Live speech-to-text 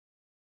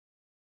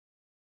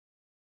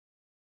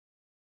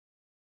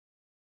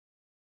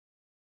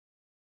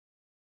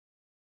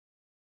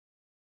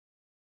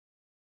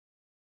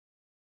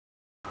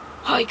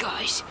Hi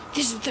guys,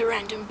 this is the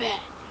Random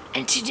Bat,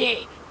 and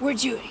today we're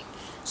doing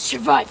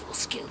survival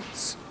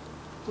skills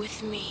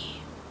with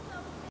me.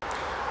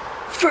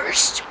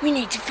 First, we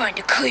need to find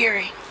a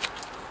clearing.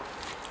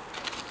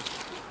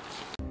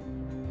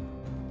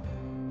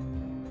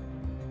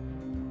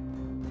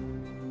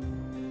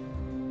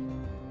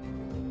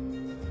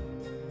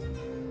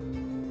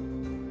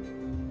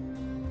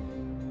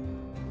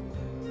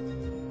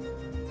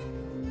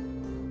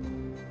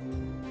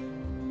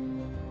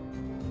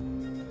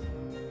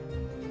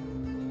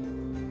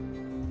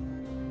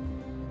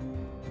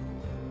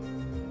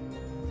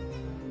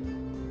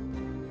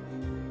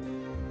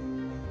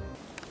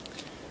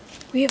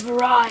 We have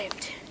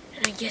arrived,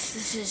 and I guess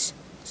this is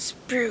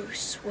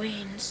Spruce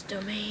Wayne's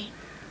domain.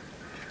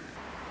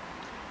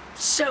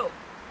 So,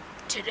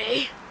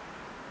 today,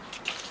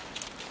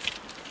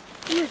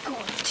 we're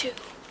going to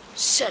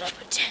set up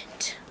a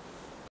tent.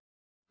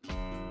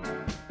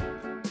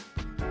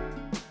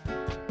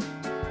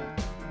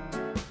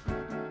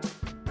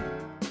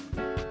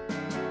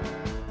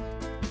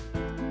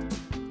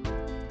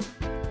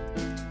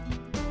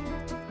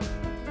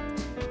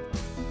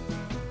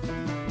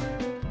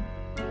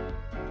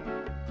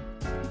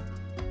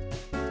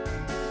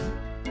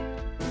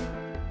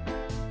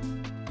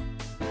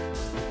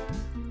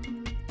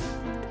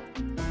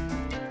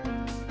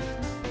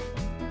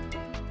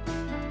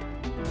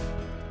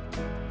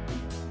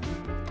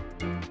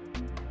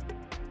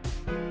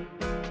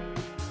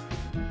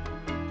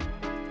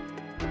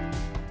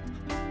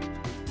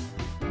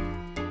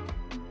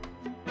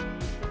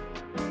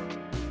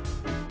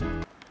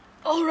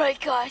 Alright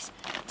guys,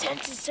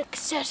 tent is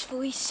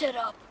successfully set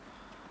up.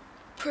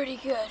 Pretty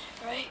good,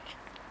 right?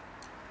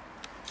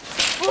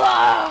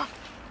 Wow!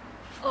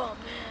 Oh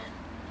man.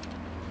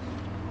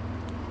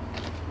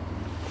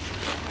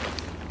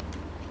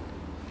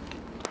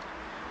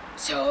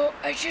 So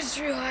I just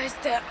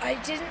realized that I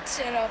didn't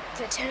set up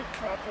the tent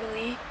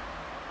properly,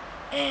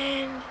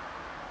 and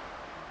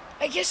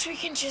I guess we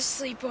can just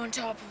sleep on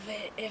top of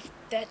it if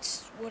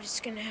that's what it's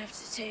gonna have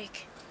to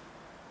take.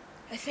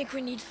 I think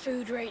we need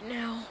food right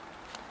now.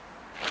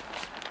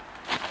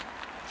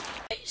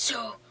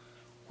 So,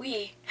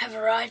 we have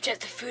arrived at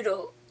the food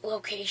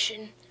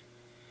location,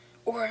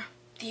 or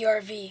the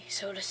RV,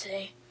 so to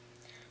say.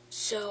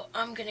 So,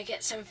 I'm gonna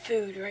get some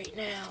food right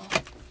now.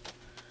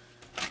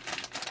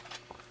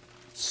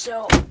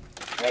 So,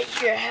 right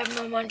here I have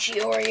my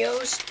Munchie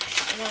Oreos,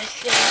 and I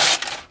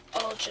think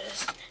I'll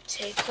just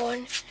take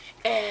one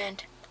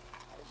and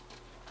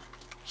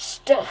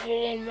stuff it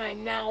in my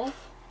mouth.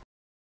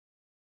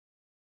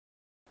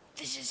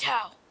 This is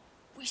how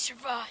we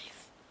survive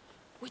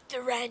with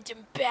the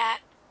Random Bat.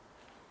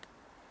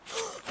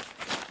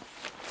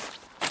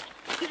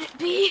 Could it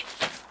be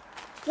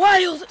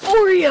wild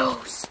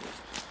Oreos?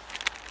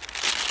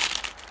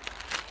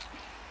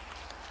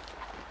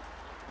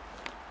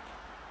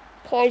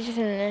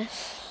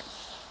 Poisonous.